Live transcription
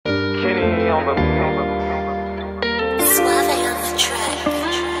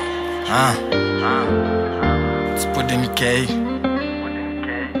It's Pudding K.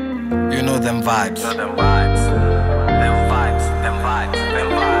 You know them vibes. Them vibes.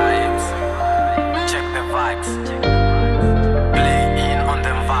 Check the vibes. Play in on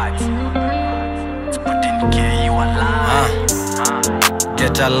them vibes. It's Pudding K, you alive.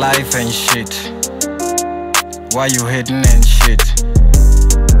 Get a life and shit. Why you hating and shit?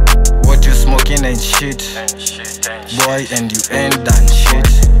 What you smoking and shit? Boy, and you ain't done shit.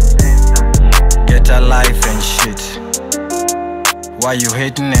 Get a life and shit. Why you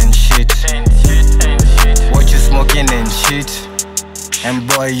hating and shit? What you smoking and shit? And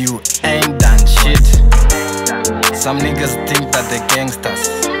boy, you ain't done shit. Some niggas think that they gangsters,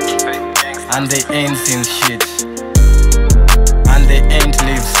 and they ain't seen shit, and they ain't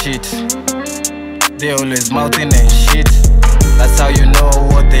live shit. They always mouthing and shit. That's how you know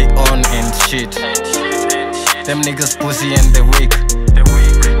what they own and shit. Them niggas pussy and they weak.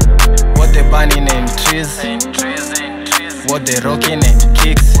 What they burning in trees, what they rocking and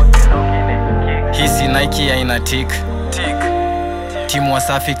kicks. Hisi Nike aina tick. Timu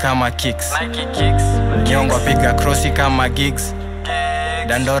wasafi kama kicks. Nyongo piga crossi kama gigs.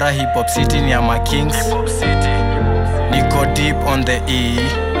 Dandora hip hop city ni ama kings. Niko deep on the E.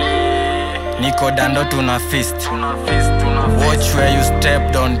 Niko dando tuna fist. Watch where you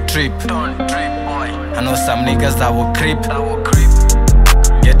step, don't trip. I know some niggas that will creep.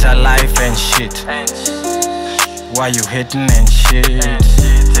 Get a life and shit. Why you hating and shit?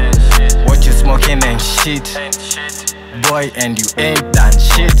 What you smoking and shit? Boy, and you ain't done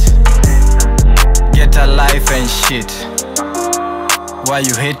shit. Get a life and shit. Why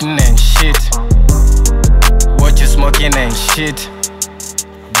you hating and shit? What you smoking and shit?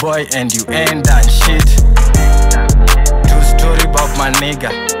 Boy, and you ain't done shit. True story about my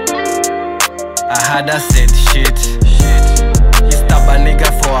nigga. I had a said shit. He stabbed a nigga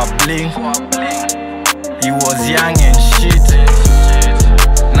for a bling. He was young and shit.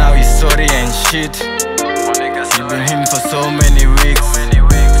 Now he's sorry and shit. He been him for so many weeks.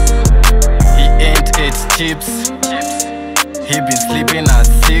 He ain't ate chips. He been sleeping at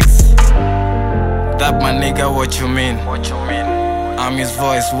 6. That my nigga, what you mean? I'm his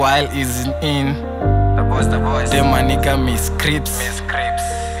voice while he's in. Then my nigga miss creeps.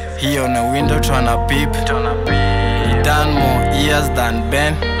 He on a window tryna peep. He done more years than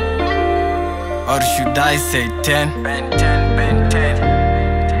Ben. Or should I say 10?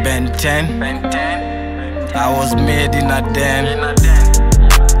 Ben 10. I was made in a den.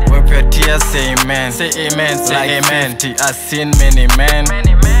 Wipe your tears, say amen. Say amen, say like amen. 50, I've seen many men.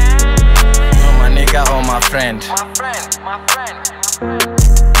 No my nigga or my friend.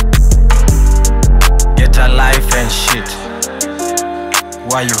 Get a life and shit.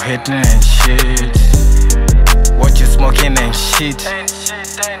 Why you hating and shit? What you smoking and shit?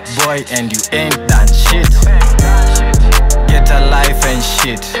 Boy, and you ain't done shit. Get a life and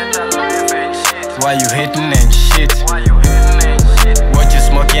shit. Why you hating and shit? What you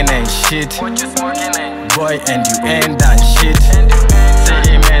smoking and shit? Boy, and you ain't done shit.